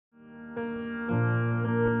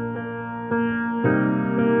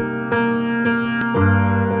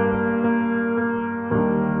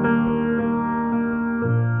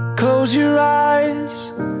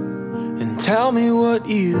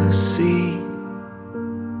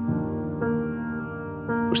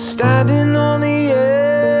We're standing on the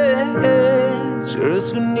edge,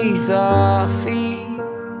 earth beneath our feet.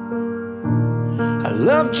 I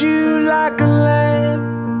loved you like a lamb,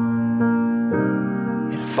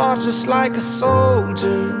 and I fought just like a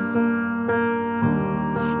soldier.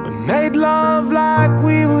 We made love like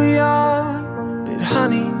we were young, but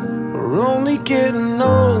honey, we're only getting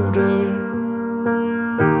older.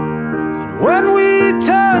 And when we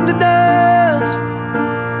turn to dust,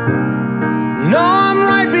 no, I'm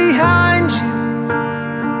right behind you.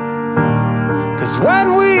 'Cause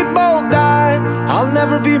when we both die, I'll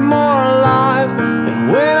never be more alive than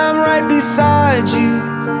when I'm right beside you,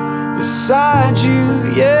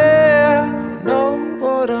 yeah. You know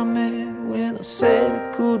what I meant when I said I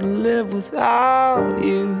couldn't live without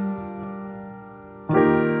you.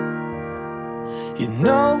 You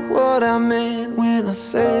know what I meant when I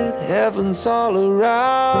said heaven's all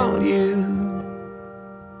around you.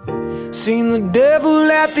 Seen the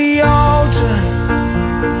devil at the altar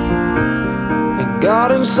and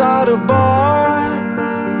got inside a bar.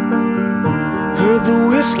 Heard the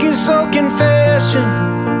whiskey-soaked confession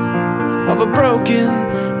of a broken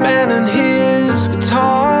man and his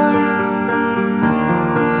guitar.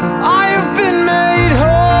 I have been made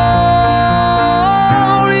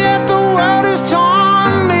whole, yet the world has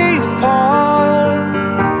torn me apart.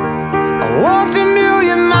 I walked a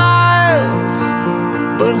million miles,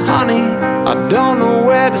 but honey, I don't know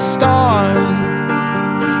where to start.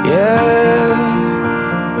 Yeah,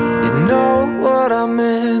 you know what I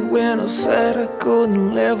meant when I said I couldn't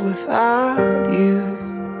live without you.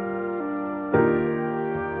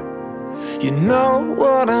 You know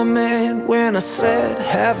what I meant when I said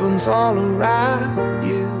heaven's all around